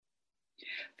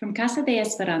From Casa de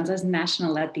Esperanza's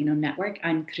National Latino Network,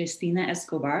 I'm Cristina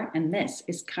Escobar, and this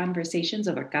is Conversations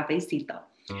Over Cafecito.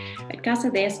 At Casa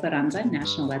de Esperanza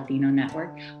National Latino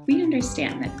Network, we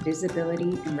understand that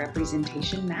visibility and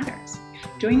representation matters.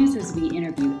 Join us as we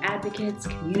interview advocates,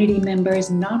 community members,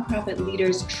 nonprofit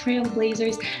leaders,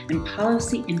 trailblazers, and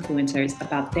policy influencers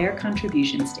about their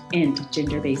contributions to end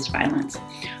gender-based violence,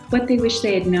 what they wish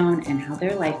they had known, and how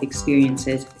their life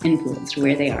experiences influenced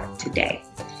where they are today.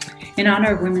 In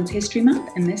honor of Women's History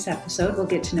Month, in this episode, we'll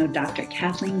get to know Dr.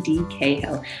 Cathleen D.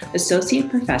 Cahill, Associate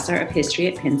Professor of History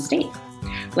at Penn State.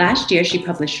 Last year, she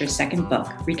published her second book,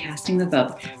 Recasting the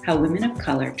Vote, How Women of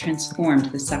Color Transformed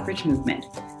the Suffrage Movement.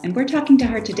 And we're talking to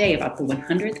her today about the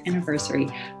 100th anniversary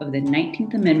of the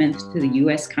 19th Amendment to the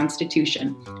U.S.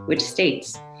 Constitution, which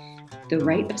states, "The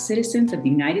right of citizens of the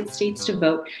United States to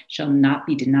vote shall not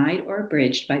be denied or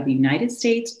abridged by the United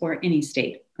States or any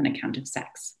state on account of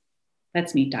sex."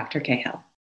 Let's meet Dr. Cahill.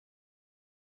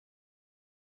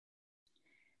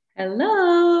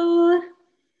 Hello.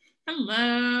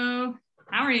 Hello.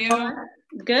 How are you?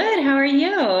 Good. How are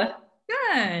you?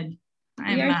 Good.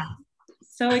 I'm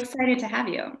so excited to have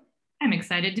you. I'm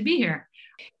excited to be here.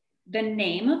 The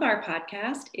name of our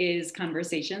podcast is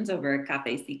Conversations Over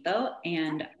Cafecito,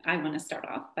 and I want to start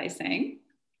off by saying,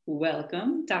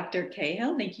 welcome, Dr.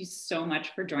 Cahill. Thank you so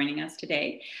much for joining us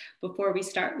today. Before we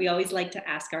start, we always like to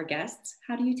ask our guests,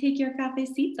 how do you take your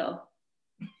cafecito?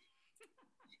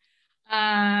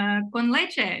 Con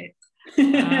leche.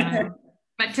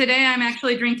 But today I'm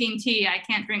actually drinking tea. I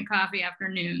can't drink coffee after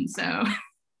noon, so.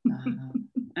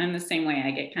 I'm the same way.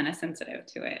 I get kind of sensitive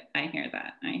to it. I hear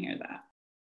that.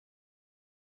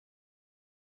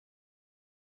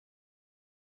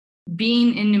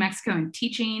 Being in New Mexico and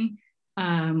teaching,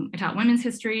 I taught women's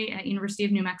history at University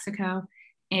of New Mexico,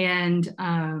 and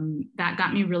that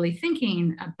got me really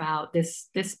thinking about this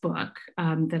book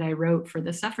that I wrote for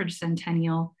the suffrage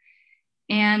centennial,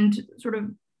 and sort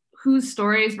of whose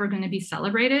stories were going to be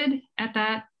celebrated at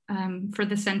that for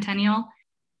the centennial.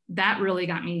 That really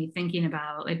got me thinking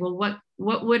about, like, well,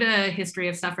 what would a history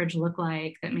of suffrage look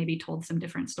like that maybe told some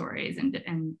different stories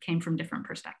and came from different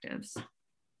perspectives?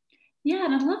 Yeah,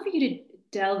 and I'd love for you to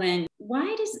delve in.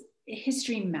 Why does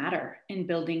history matter in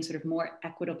building sort of more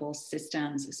equitable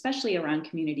systems, especially around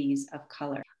communities of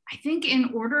color? I think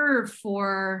in order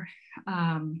for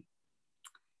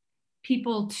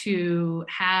people to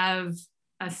have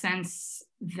a sense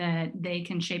that they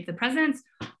can shape the present,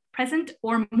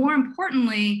 or more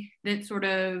importantly, that sort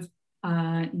of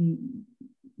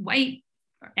white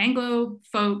or Anglo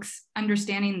folks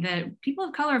understanding that people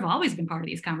of color have always been part of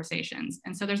these conversations.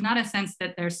 And so there's not a sense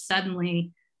that they're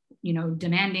suddenly,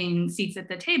 demanding seats at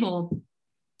the table.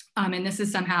 And this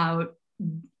is somehow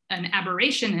an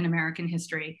aberration in American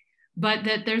history, but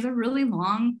that there's a really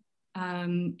long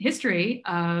history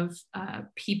of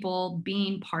people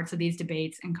being parts of these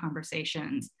debates and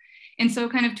conversations. And so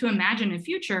kind of to imagine a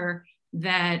future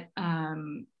that,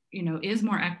 is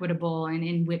more equitable and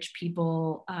in which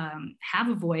people have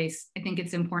a voice, I think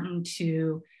it's important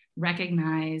to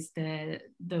recognize the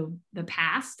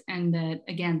past, and that,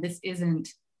 again, this isn't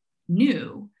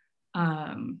new.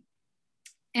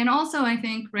 And also, I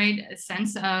think, right, a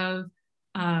sense of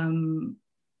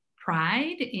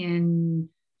pride in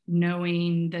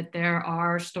knowing that there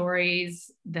are stories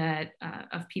that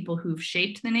of people who've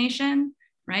shaped the nation,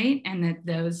 right? And that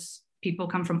those people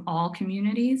come from all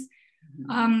communities,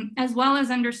 as well as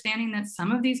understanding that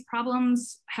some of these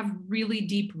problems have really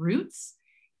deep roots,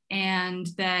 and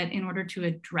that in order to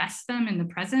address them in the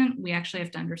present, we actually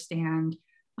have to understand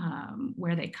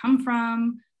where they come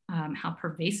from, how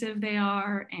pervasive they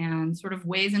are, and sort of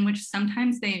ways in which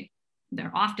sometimes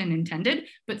they're often intended,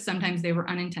 but sometimes they were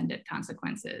unintended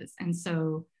consequences. And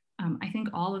so I think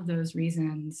all of those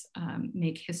reasons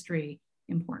make history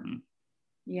important.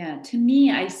 Yeah, to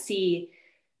me, I see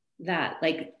that,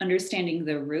 like, understanding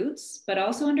the roots, but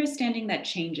also understanding that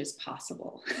change is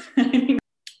possible.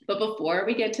 But before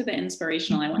we get to the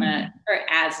inspirational, I want to, or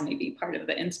as maybe part of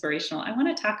the inspirational, I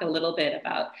want to talk a little bit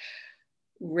about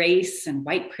race and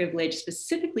white privilege,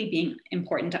 specifically being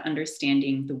important to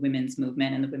understanding the women's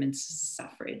movement and the women's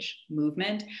suffrage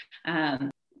movement.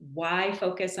 Why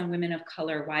focus on women of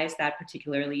color? Why is that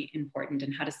particularly important?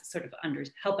 And how does it sort of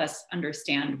help us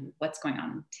understand what's going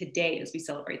on today as we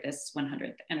celebrate this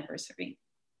 100th anniversary?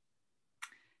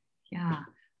 Yeah,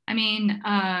 I mean,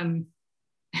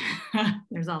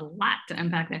 there's a lot to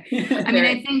unpack there. I mean,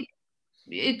 I think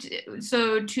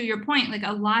so to your point, like,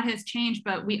 a lot has changed,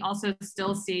 but we also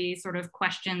still see sort of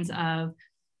questions of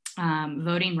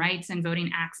voting rights and voting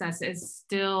access is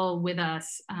still with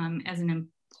us as an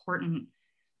important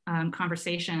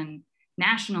conversation.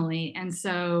 nationally. And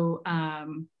so,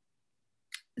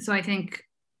 so I think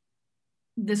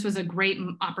this was a great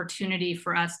opportunity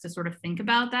for us to sort of think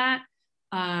about that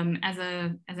as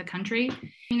a country.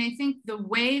 I mean, I think the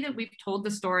way that we've told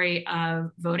the story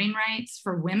of voting rights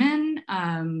for women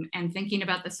and thinking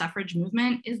about the suffrage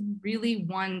movement is really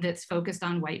one that's focused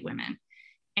on white women.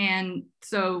 And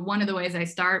so one of the ways I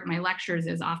start my lectures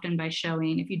is often by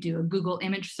showing, if you do a Google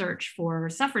image search for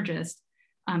suffragist,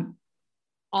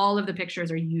 all of the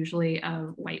pictures are usually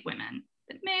of white women.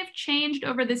 It may have changed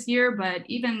over this year, but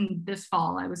even this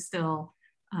fall, I was still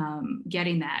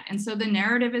getting that. And so the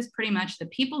narrative is pretty much the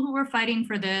people who were fighting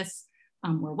for this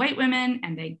were white women,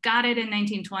 and they got it in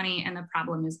 1920, and the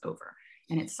problem is over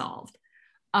and it's solved.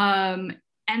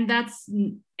 And that's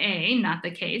not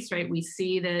the case, right? We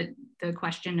see that the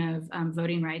question of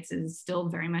voting rights is still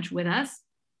very much with us,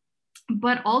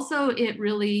 but also it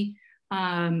really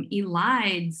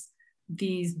elides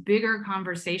these bigger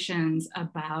conversations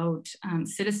about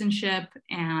citizenship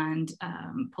and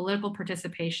political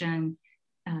participation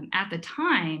at the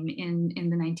time in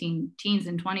the 19-teens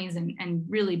and 20s and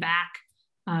really back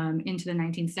into the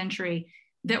 19th century,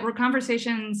 that were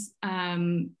conversations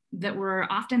that were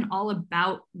often all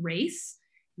about race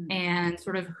and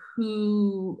sort of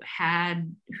who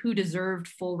deserved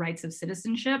full rights of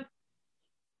citizenship,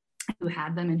 who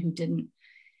had them and who didn't.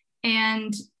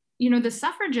 And you know, the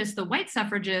suffragists, the white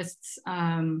suffragists,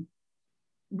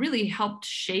 really helped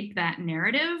shape that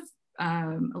narrative.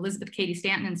 Elizabeth Cady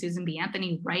Stanton and Susan B.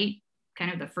 Anthony write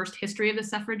kind of the first history of the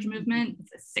suffrage movement.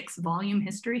 It's a 6-volume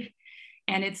history.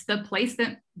 And it's the place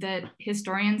that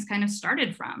historians kind of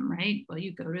started from, right? Well,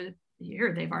 you go to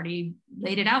here, they've already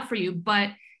laid it out for you, but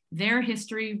their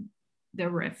history, there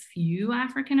were a few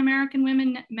African-American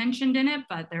women mentioned in it,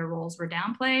 but their roles were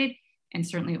downplayed. And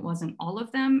certainly it wasn't all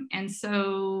of them. And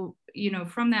so, you know,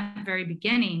 from that very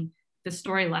beginning, the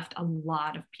story left a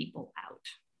lot of people out.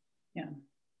 Yeah.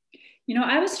 You know,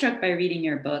 I was struck by reading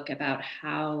your book about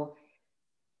how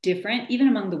different, even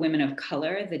among the women of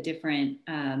color, the different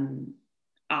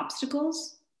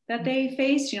obstacles that they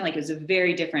faced, you know, like it was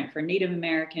very different for Native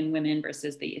American women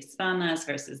versus the Hispanas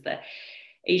versus the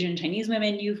Asian Chinese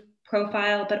women you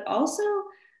profile, but also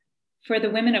for the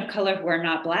women of color who are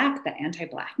not Black, the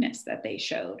anti-Blackness that they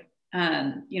showed.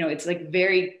 You know, it's like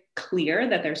very clear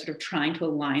that they're sort of trying to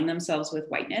align themselves with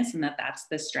whiteness and that that's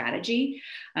the strategy.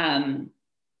 And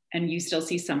you still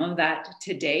see some of that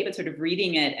today, but sort of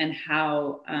reading it and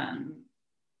how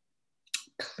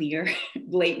clear,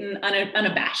 blatant,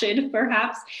 unabashed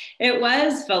perhaps it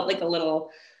was, felt like a little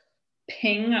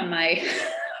ping on my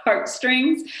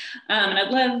heartstrings. And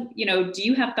I'd love, you know, do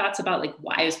you have thoughts about like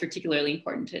why it's particularly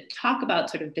important to talk about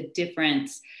sort of the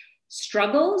different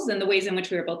struggles and the ways in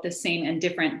which we were both the same and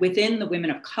different within the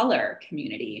women of color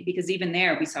community? Because even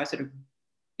there we saw sort of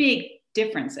big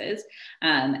differences.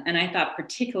 And I thought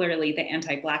particularly the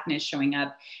anti-Blackness showing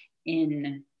up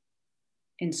in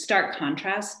stark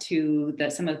contrast to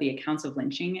some of the accounts of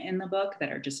lynching in the book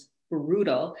that are just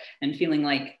brutal, and feeling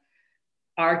like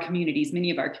our communities, many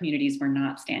of our communities, were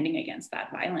not standing against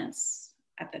that violence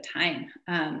at the time,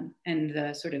 and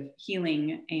the sort of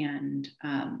healing and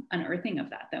unearthing of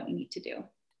that we need to do.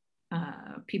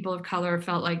 People of color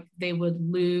felt like they would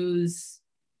lose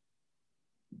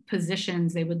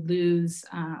positions, they would lose,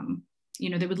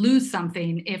 they would lose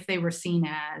something if they were seen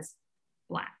as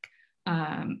Black.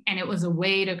 And it was a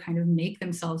way to kind of make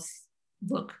themselves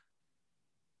look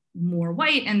more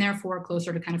white and therefore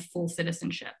closer to kind of full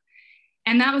citizenship.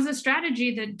 And that was a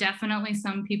strategy that definitely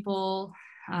some people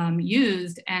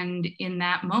used. And in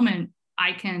that moment,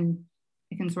 I can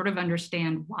sort of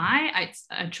understand why. It's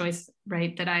a choice,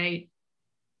 right, it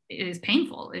is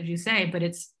painful, as you say, but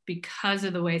it's because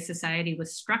of the way society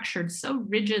was structured so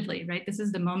rigidly, right? This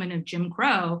is the moment of Jim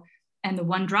Crow and the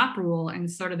 1-drop rule and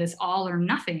sort of this all or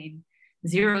nothing,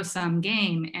 zero-sum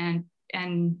game.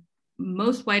 And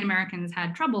most white Americans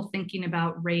had trouble thinking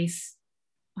about race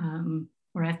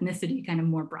or ethnicity kind of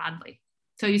more broadly.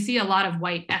 So you see a lot of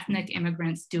white ethnic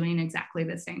immigrants doing exactly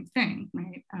the same thing,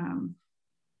 right?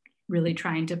 Really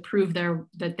trying to prove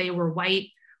that they were white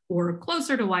or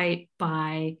closer to white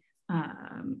by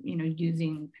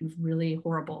using kind of really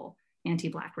horrible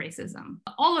anti-Black racism.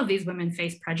 All of these women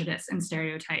face prejudice and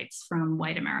stereotypes from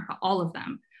white America, all of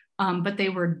them, but they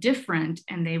were different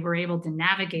and they were able to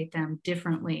navigate them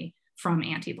differently from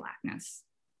anti-Blackness.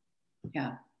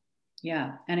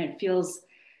 Yeah, and it feels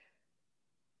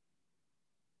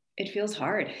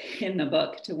hard in the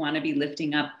book to want to be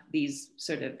lifting up this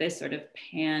sort of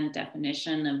pan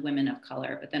definition of women of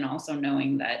color, but then also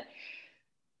knowing that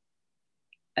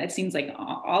it seems like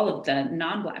all of the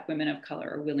non-Black women of color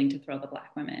are willing to throw the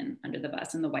Black women under the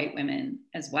bus, and the white women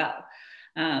as well.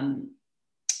 And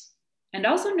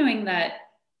also knowing that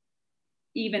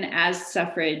even as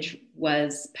suffrage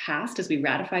was passed, as we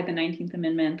ratified the 19th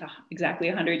Amendment exactly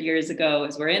 100 years ago,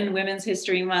 as we're in Women's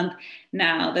History Month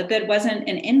now, that wasn't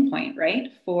an endpoint,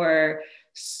 right, for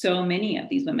so many of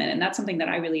these women. And that's something that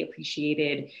I really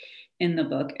appreciated in the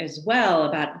book as well,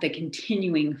 about the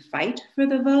continuing fight for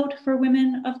the vote for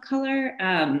women of color.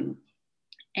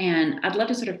 And I'd love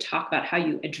to sort of talk about how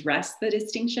you address the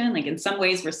distinction. Like in some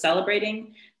ways we're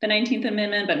celebrating the 19th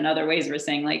Amendment, but in other ways we're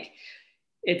saying like,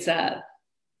 it's a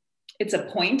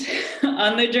point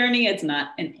on the journey. It's not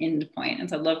an end point. And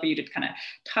so I'd love for you to kind of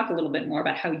talk a little bit more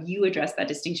about how you address that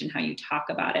distinction, how you talk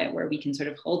about it, where we can sort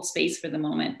of hold space for the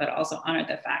moment, but also honor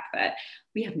the fact that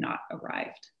we have not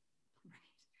arrived.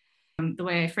 The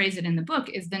way I phrase it in the book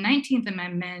is the 19th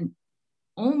Amendment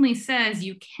only says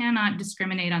you cannot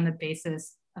discriminate on the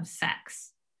basis of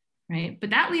sex, right?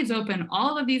 But that leaves open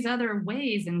all of these other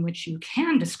ways in which you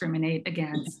can discriminate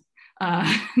against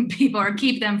people or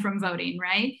keep them from voting,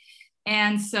 right?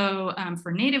 And so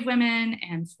for Native women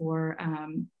and for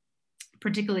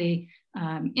particularly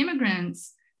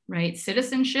immigrants, right,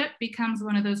 citizenship becomes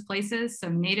one of those places. So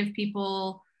Native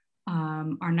people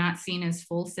are not seen as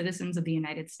full citizens of the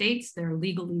United States. They're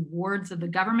legally wards of the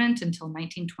government until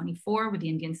 1924 with the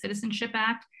Indian Citizenship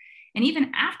Act. And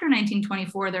even after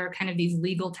 1924, there are kind of these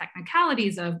legal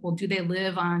technicalities of, well, do they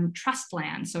live on trust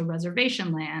land, so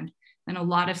reservation land? And a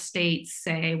lot of states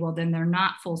say, well, then they're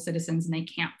not full citizens and they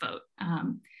can't vote.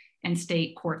 And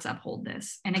state courts uphold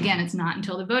this. And again, it's not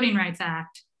until the Voting Rights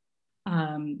Act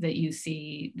that you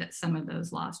see that some of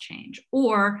those laws change.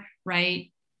 Or,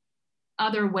 right,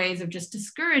 other ways of just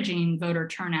discouraging voter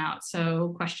turnout.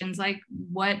 So questions like,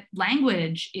 what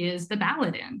language is the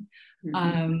ballot in?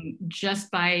 Just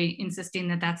by insisting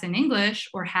that that's in English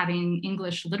or having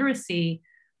English literacy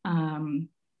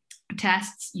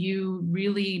tests, you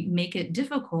really make it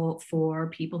difficult for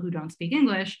people who don't speak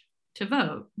English to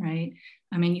vote, right?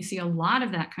 I mean, you see a lot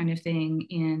of that kind of thing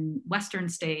in Western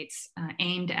states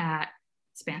aimed at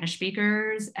Spanish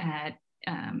speakers, at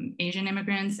Asian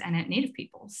immigrants, and at Native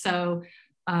people. So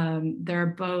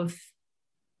they're both,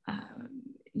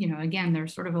 again,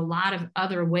 there's sort of a lot of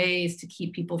other ways to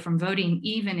keep people from voting,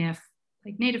 even if,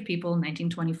 like Native people in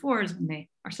 1924 is when they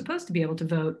are supposed to be able to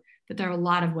vote, but there are a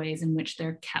lot of ways in which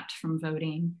they're kept from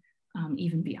voting,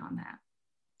 even beyond that.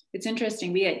 It's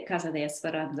interesting. We at Casa de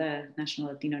Esperanza National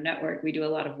Latino Network, we do a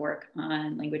lot of work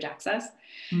on language access,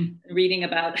 reading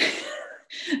about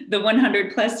the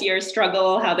 100 plus year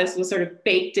struggle, how this was sort of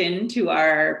baked into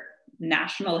our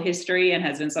national history and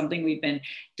has been something we've been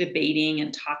debating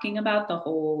and talking about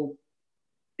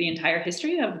the entire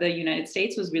history of the United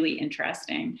States. Was really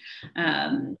interesting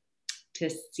to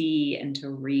see and to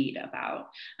read about.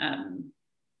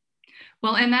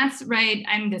 Well, and that's right.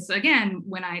 And this, again,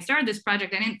 when I started this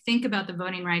project, I didn't think about the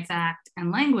Voting Rights Act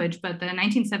and language, but the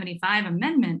 1975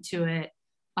 amendment to it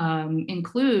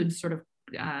includes sort of,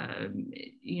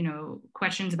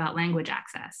 questions about language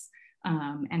access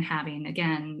and having,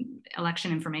 again,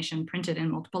 election information printed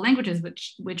in multiple languages,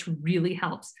 which really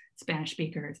helps Spanish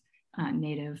speakers,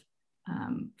 Native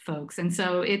folks. And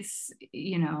so it's,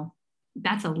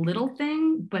 that's a little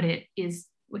thing, but it's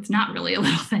not really a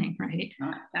little thing, right?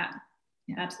 Not that.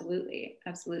 Yeah. Absolutely.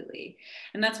 Absolutely.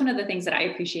 And that's one of the things that I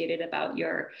appreciated about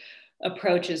your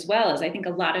approach as well, is I think a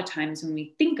lot of times when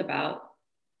we think about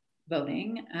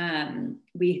voting,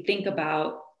 we think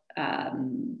about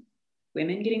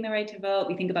women getting the right to vote.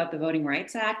 We think about the Voting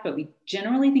Rights Act, but we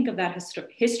generally think of that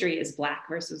history as Black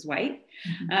versus white,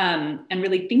 and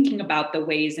really thinking about the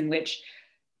ways in which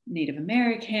Native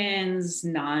Americans,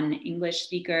 non-English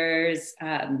speakers,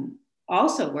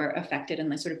 also were affected,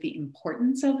 and the sort of the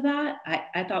importance of that,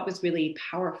 I thought was really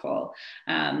powerful.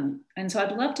 And so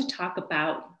I'd love to talk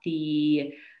about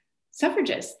the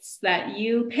suffragists that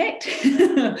you picked.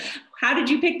 How did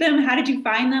you pick them? How did you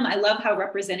find them? I love how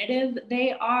representative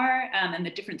they are, and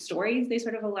the different stories they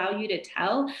sort of allow you to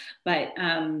tell. But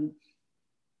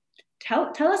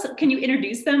tell us, can you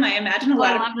introduce them? I imagine a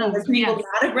lot of people listening will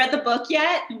not have read the book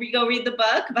yet. We go read the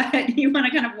book, but you want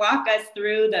to kind of walk us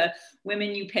through the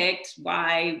women you picked,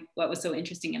 what was so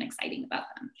interesting and exciting about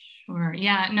them? Sure.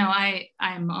 Yeah, no,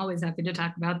 I'm always happy to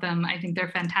talk about them. I think they're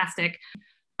fantastic.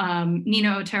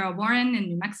 Nina Otero Warren in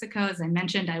New Mexico, as I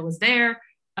mentioned, I was there.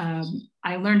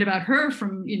 I learned about her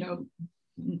from,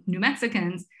 New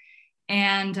Mexicans,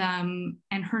 and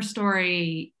her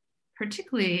story,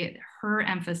 particularly her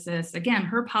emphasis, again,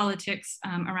 her politics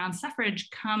around suffrage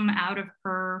come out of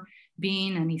her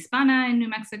being an Hispana in New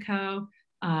Mexico,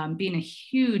 being a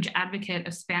huge advocate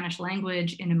of Spanish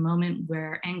language in a moment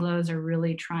where Anglos are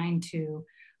really trying to,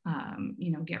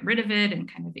 get rid of it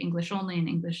and kind of English only and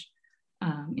English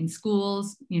in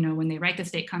schools. When they write the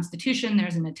state constitution,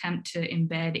 there's an attempt to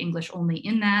embed English only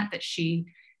in that she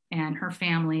and her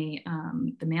family,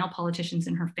 the male politicians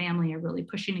in her family, are really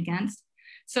pushing against.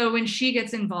 So when she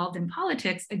gets involved in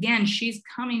politics, again, she's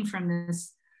coming from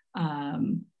this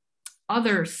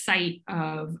other site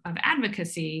of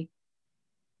advocacy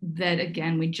that,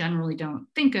 again, we generally don't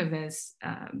think of as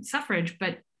suffrage,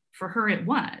 but for her it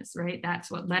was, right?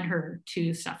 That's what led her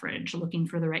to suffrage, looking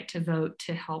for the right to vote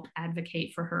to help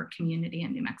advocate for her community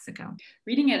in New Mexico.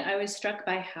 Reading it, I was struck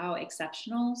by how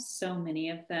exceptional so many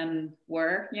of them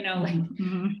were,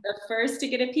 the first to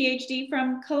get a PhD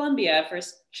from Columbia,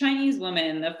 first Chinese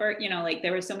woman, the first,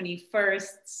 there were so many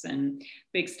firsts and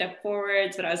big step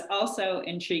forwards, but I was also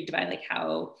intrigued by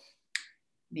how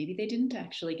maybe they didn't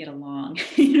actually get along.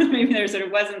 Maybe there sort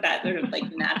of wasn't that sort of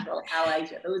natural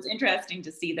allyship. It was interesting to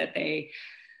see that they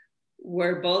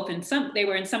were in some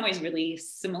ways really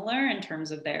similar in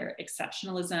terms of their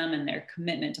exceptionalism and their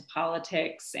commitment to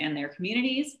politics and their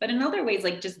communities, but in other ways,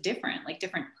 just different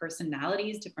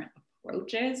personalities, different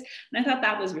approaches. And I thought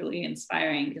that was really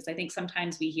inspiring, because I think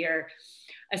sometimes we hear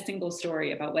a single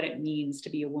story about what it means to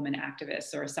be a woman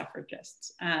activist or a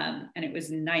suffragist. And it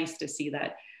was nice to see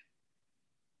that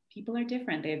people are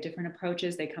different. They have different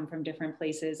approaches. They come from different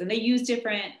places and they use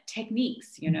different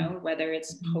techniques, whether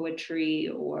it's poetry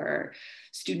or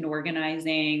student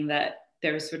organizing, that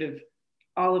there's sort of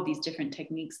all of these different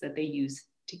techniques that they use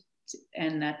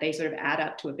and that they sort of add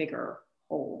up to a bigger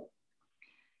whole.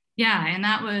 Yeah, and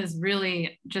that was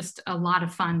really just a lot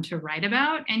of fun to write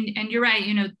about. And you're right,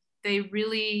 they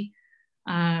really,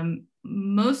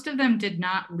 most of them did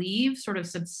not leave sort of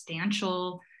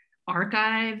substantial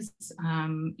archives,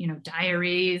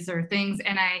 diaries or things.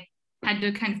 And I had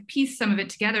to kind of piece some of it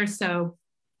together. So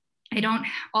I don't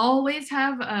always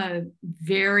have a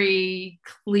very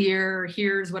clear,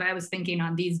 here's what I was thinking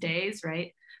on these days,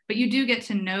 right? But you do get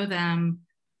to know them.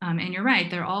 And you're right,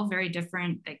 they're all very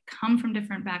different. They come from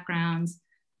different backgrounds.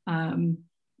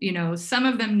 Some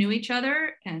of them knew each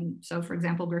other. And so, for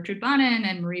example, Gertrude Bonin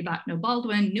and Marie Botno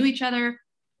Baldwin knew each other,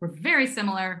 were very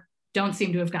similar, don't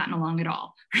seem to have gotten along at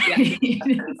all. Right?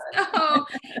 Yeah. So,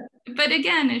 but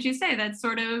again, as you say,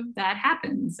 that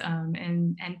happens.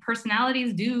 And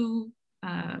personalities do,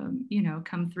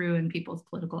 come through in people's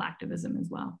political activism as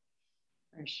well.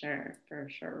 For sure.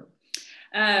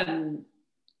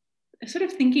 Sort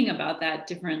of thinking about that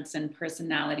difference in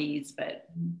personalities, but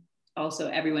also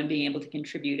everyone being able to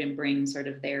contribute and bring sort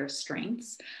of their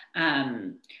strengths.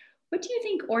 What do you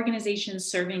think organizations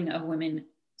serving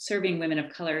women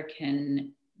of color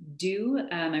can do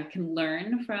or can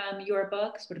learn from your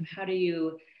book? Sort of how do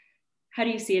you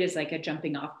see it as a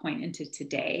jumping off point into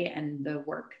today and the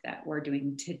work that we're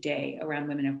doing today around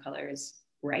women of color's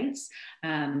rights,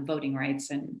 voting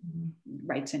rights and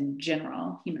rights in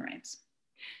general, human rights?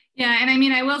 Yeah, and I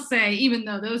mean, I will say, even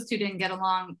though those two didn't get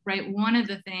along, right, one of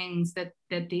the things that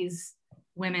these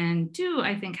women do,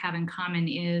 I think, have in common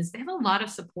is they have a lot of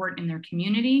support in their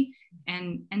community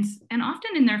and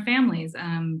often in their families,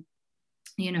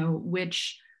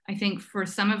 which I think for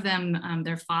some of them,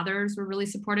 their fathers were really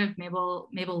supportive.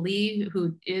 Mabel Lee,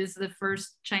 who is the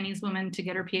first Chinese woman to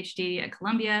get her PhD at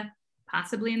Columbia,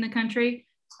 possibly in the country,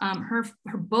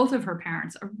 both of her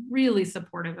parents are really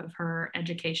supportive of her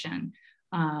education.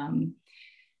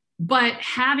 But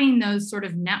having those sort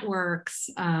of networks,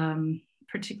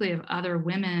 particularly of other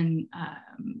women,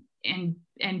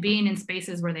 and being in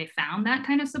spaces where they found that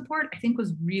kind of support, I think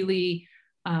was really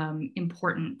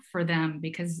important for them,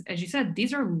 because, as you said,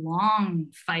 these are long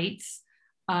fights,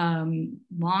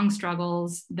 long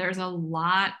struggles. There's a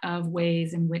lot of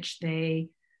ways in which they,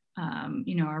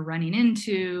 are running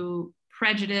into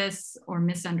prejudice or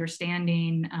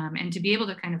misunderstanding, and to be able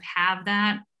to kind of have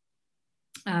that,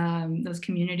 those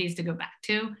communities to go back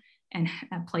to and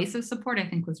a place of support, I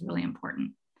think was really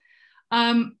important.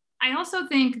 I also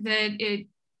think that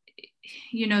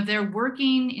they're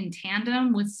working in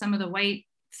tandem with some of the white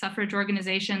suffrage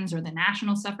organizations or the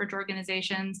national suffrage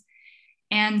organizations.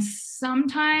 And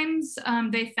sometimes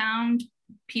they found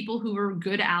people who were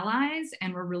good allies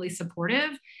and were really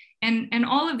supportive. And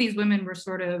all of these women were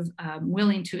sort of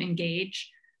willing to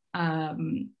engage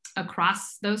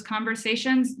across those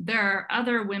conversations. There are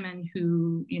other women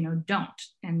who, don't,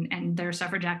 and their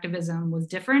suffrage activism was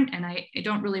different. And I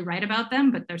don't really write about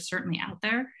them, but they're certainly out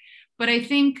there. But I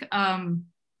think, I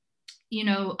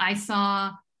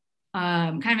saw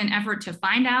kind of an effort to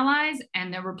find allies,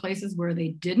 and there were places where they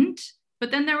didn't,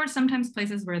 but then there were sometimes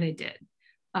places where they did.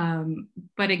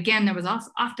 But again, there was also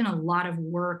often a lot of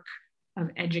work of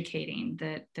educating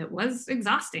that was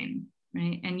exhausting,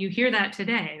 right? And you hear that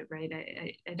today, right?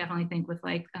 I definitely think with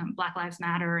like Black Lives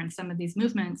Matter and some of these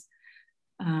movements,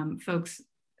 folks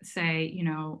say, you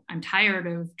know, I'm tired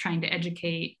of trying to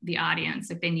educate the audience,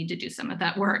 like they need to do some of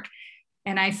that work.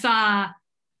 And I saw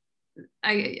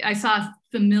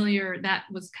familiar, that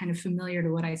was kind of familiar to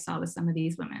what I saw with some of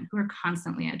these women who are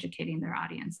constantly educating their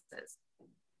audiences.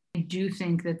 I do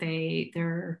think that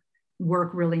their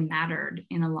work really mattered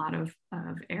in a lot of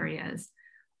areas.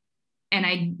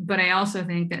 But I also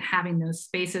think that having those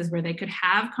spaces where they could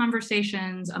have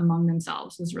conversations among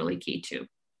themselves was really key too.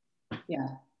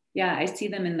 Yeah, I see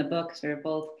them in the book sort of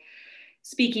both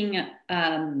speaking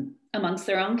amongst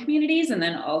their own communities and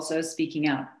then also speaking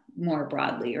out more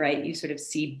broadly, right? You sort of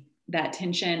see that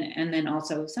tension and then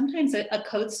also sometimes a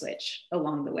code switch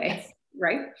along the way,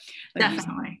 right? Like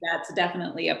definitely. That's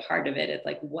definitely a part of it. It's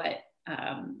like what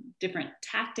different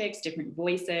tactics, different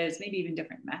voices, maybe even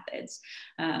different methods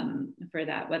for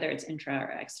that, whether it's intra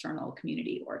or external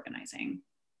community organizing.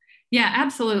 Yeah,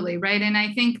 absolutely, right. And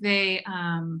I think they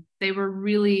were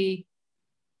really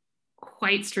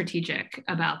quite strategic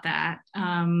about that,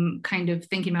 kind of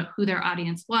thinking about who their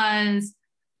audience was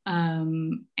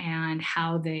and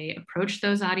how they approached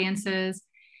those audiences.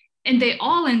 And they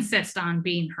all insist on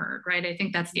being heard, right? I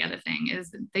think that's the other thing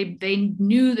is they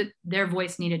knew that their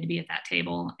voice needed to be at that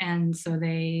table, and so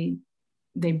they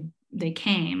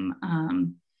came.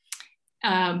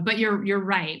 But you're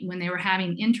right. When they were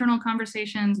having internal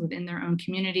conversations within their own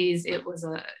communities, it was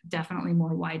a definitely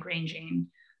more wide ranging,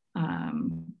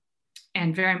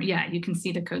 and very, yeah, you can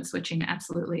see the code switching,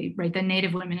 absolutely, right? The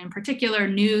Native women in particular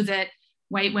knew that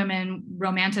white women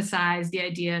romanticized the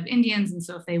idea of Indians, and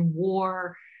so if they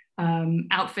wore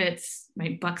outfits,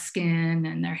 right, buckskin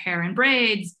and their hair in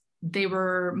braids, they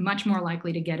were much more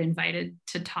likely to get invited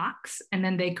to talks, and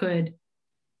then they could,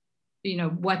 you know,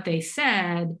 what they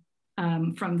said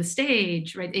from the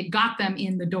stage, right, it got them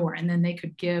in the door, and then they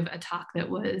could give a talk that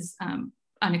was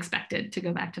unexpected, to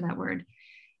go back to that word.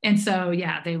 And so,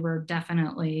 yeah, they were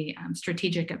definitely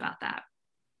strategic about that.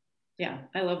 Yeah,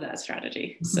 I love that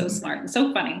strategy. So smart and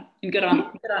so funny, and good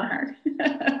on her.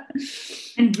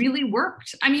 And really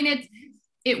worked. I mean,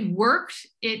 it worked.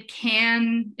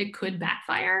 It could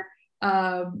backfire.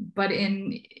 But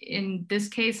in this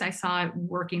case, I saw it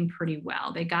working pretty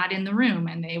well. They got in the room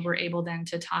and they were able then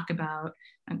to talk about,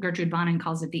 Gertrude Bonin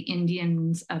calls it the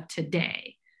Indians of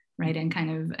today, right? And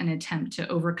kind of an attempt to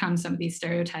overcome some of these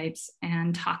stereotypes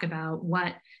and talk about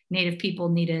what Native people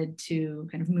needed to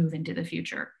kind of move into the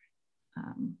future.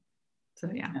 So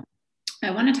yeah.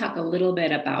 I want to talk a little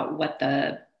bit about what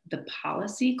the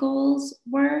policy goals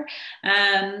were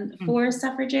for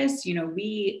suffragists. You know,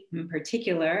 we in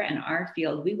particular in our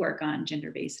field, we work on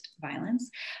gender-based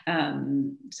violence,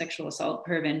 sexual assault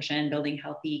prevention, building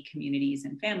healthy communities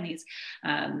and families.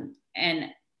 And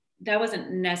that wasn't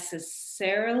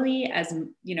necessarily as,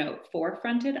 you know,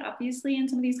 forefronted, obviously, in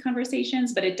some of these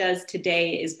conversations, but it does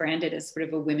today is branded as sort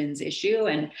of a women's issue.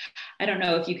 And I don't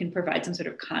know if you can provide some sort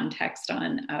of context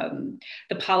on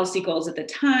the policy goals at the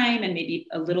time and maybe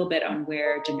a little bit on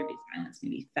where gender-based violence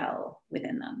maybe fell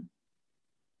within them.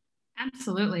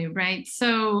 Absolutely, right.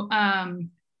 So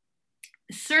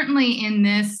certainly in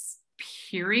this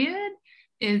period,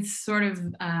 it's sort of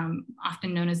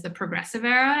often known as the progressive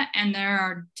era. And there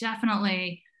are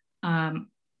definitely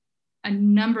a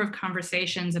number of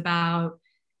conversations about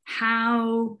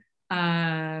how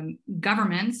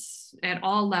governments at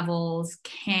all levels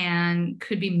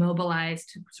could be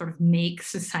mobilized to sort of make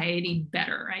society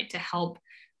better, right? To help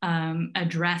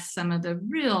address some of the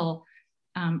real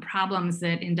problems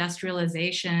that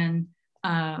industrialization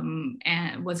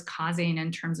and was causing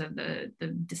in terms of the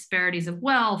disparities of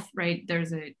wealth, right?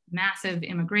 There's a massive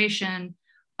immigration,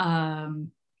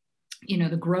 you know,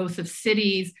 the growth of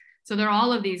cities. So there are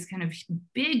all of these kind of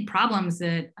big problems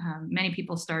that many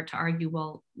people start to argue,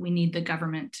 well, we need the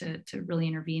government to really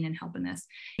intervene and help in this.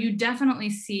 You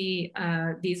definitely see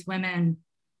these women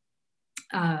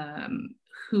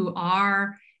who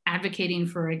are advocating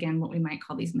for, again, what we might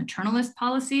call these maternalist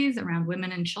policies around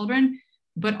women and children,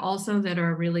 but also that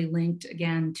are really linked,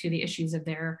 again, to the issues of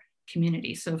their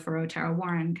community. So for Otara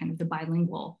Warren, kind of the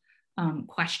bilingual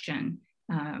question.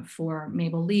 For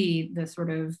Mabel Lee, the sort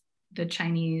of the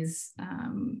Chinese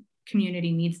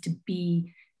community needs to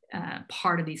be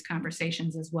part of these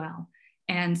conversations as well.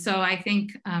 And so I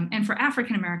think, and for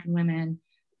African-American women,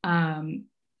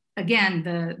 again,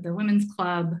 the Women's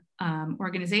Club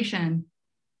organization,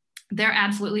 they're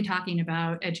absolutely talking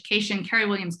about education. Carrie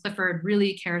Williams Clifford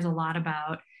really cares a lot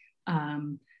about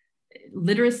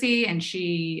literacy, and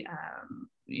she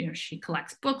she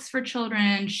collects books for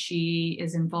children. She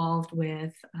is involved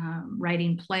with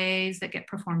writing plays that get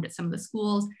performed at some of the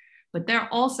schools, but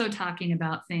they're also talking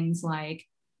about things like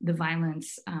the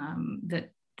violence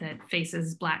that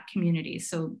faces Black communities.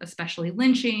 So especially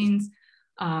lynchings,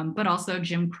 but also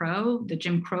Jim Crow, the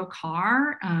Jim Crow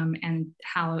car, and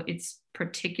how it's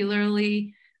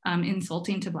particularly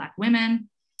insulting to Black women,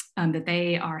 that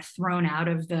they are thrown out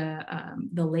of the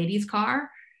ladies' car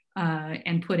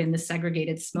and put in the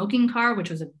segregated smoking car, which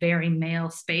was a very male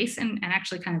space and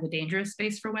actually kind of a dangerous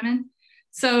space for women.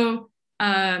 So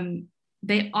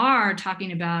they are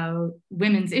talking about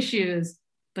women's issues,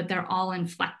 but they're all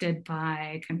inflected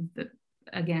by kind of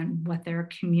again, what their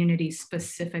communities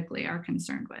specifically are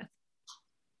concerned with.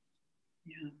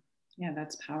 Yeah,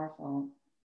 that's powerful.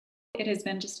 It has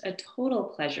been just a total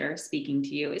pleasure speaking to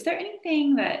you. Is there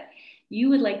anything that you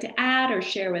would like to add or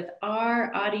share with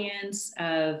our audience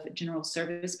of general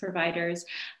service providers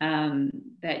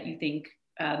that you think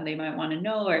they might want to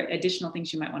know, or additional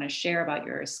things you might want to share about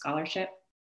your scholarship?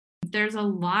 There's a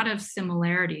lot of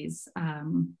similarities.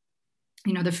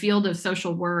 The field of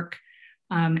social work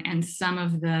and some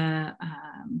of the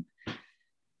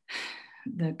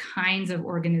kinds of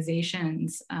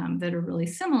organizations that are really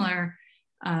similar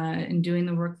in doing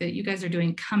the work that you guys are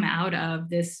doing come out of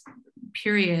this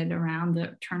period around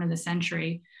the turn of the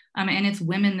century. And it's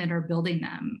women that are building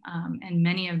them. And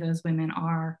many of those women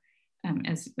are,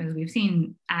 as we've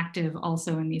seen, active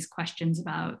also in these questions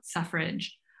about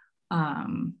suffrage.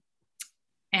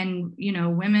 And,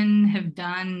 women have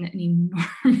done an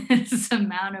enormous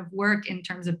amount of work in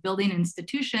terms of building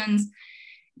institutions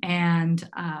and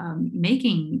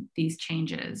making these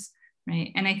changes,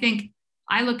 right? And I think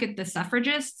I look at the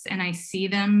suffragists and I see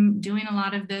them doing a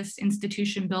lot of this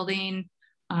institution building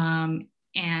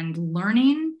and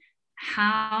learning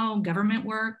how government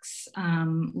works,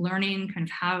 learning kind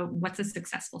of what's a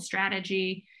successful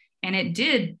strategy. And it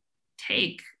did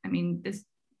take,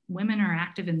 women are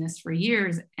active in this for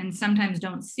years and sometimes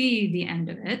don't see the end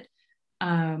of it,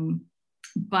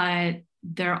 but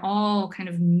they're all kind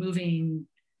of moving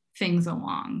things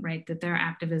along, right? That their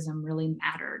activism really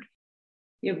mattered.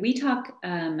 Yeah, we talk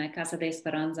at Casa de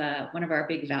Esperanza, one of our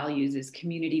big values is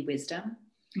community wisdom,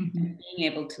 and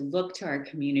being able to look to our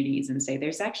communities and say,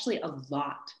 there's actually a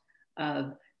lot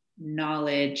of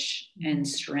knowledge and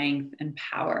strength and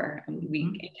power. And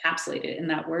we encapsulate it in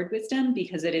that word wisdom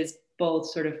because it is both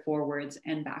sort of forwards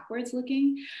and backwards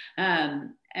looking.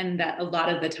 And that a lot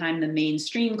of the time, the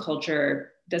mainstream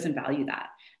culture doesn't value that.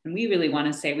 And we really want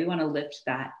to say, we want to lift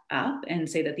that up and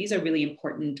say that these are really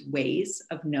important ways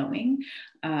of knowing.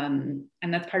 And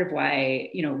that's part of why,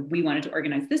 we wanted to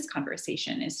organize this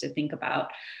conversation, is to think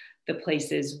about the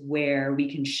places where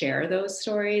we can share those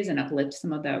stories and uplift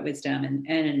some of that wisdom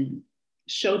and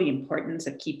show the importance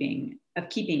of keeping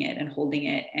it and holding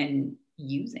it and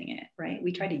using it, right?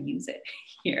 We try to use it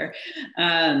here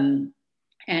and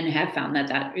have found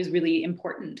that is really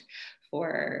important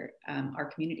for our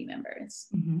community members.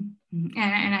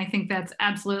 And I think that's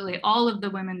absolutely, all of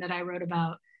the women that I wrote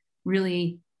about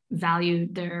really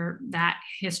valued that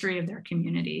history of their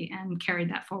community and carried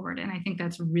that forward. And I think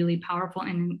that's really powerful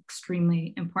and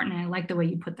extremely important. And I like the way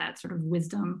you put that sort of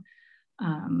wisdom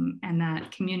and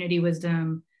that community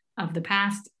wisdom of the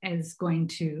past is going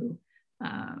to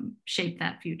shape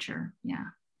that future. Yeah.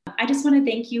 I just want to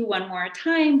thank you one more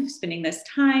time for spending this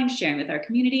time sharing with our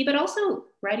community, but also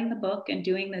writing the book and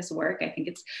doing this work. I think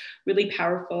it's really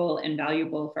powerful and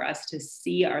valuable for us to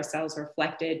see ourselves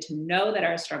reflected, to know that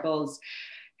our struggles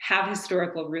have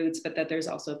historical roots, but that there's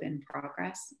also been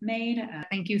progress made.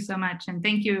 Thank you so much. And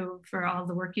thank you for all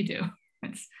the work you do.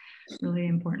 It's really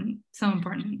important, so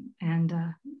important. And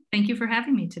thank you for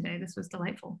having me today. This was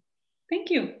delightful. Thank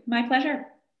you. My pleasure.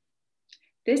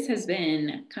 This has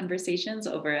been Conversations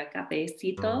over a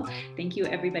Cafecito. Thank you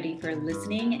everybody for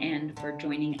listening and for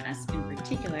joining us, in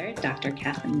particular, Dr.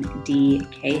 Cathleen D.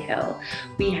 Cahill.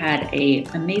 We had an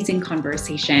amazing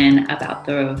conversation about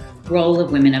the role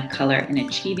of women of color in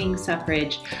achieving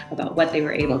suffrage, about what they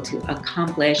were able to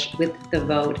accomplish with the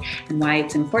vote, and why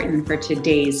it's important for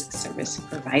today's service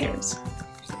providers.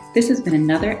 This has been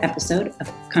another episode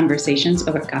of Conversations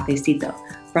over Cafecito,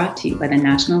 brought to you by the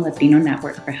National Latino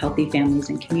Network for Healthy Families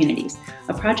and Communities,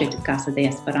 a project of Casa de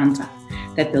Esperanza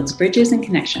that builds bridges and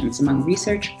connections among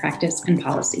research, practice, and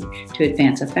policy to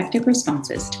advance effective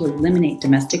responses to eliminate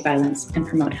domestic violence and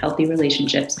promote healthy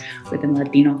relationships within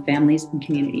Latino families and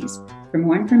communities. For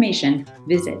more information,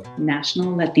 visit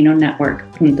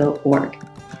nationallatinonetwork.org.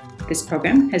 This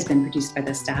program has been produced by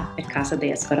the staff at Casa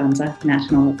de Esperanza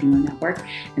National Latino Network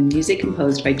and music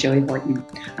composed by Joey Horton.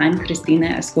 I'm Cristina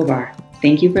Escobar.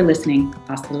 Thank you for listening.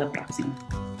 Hasta la próxima.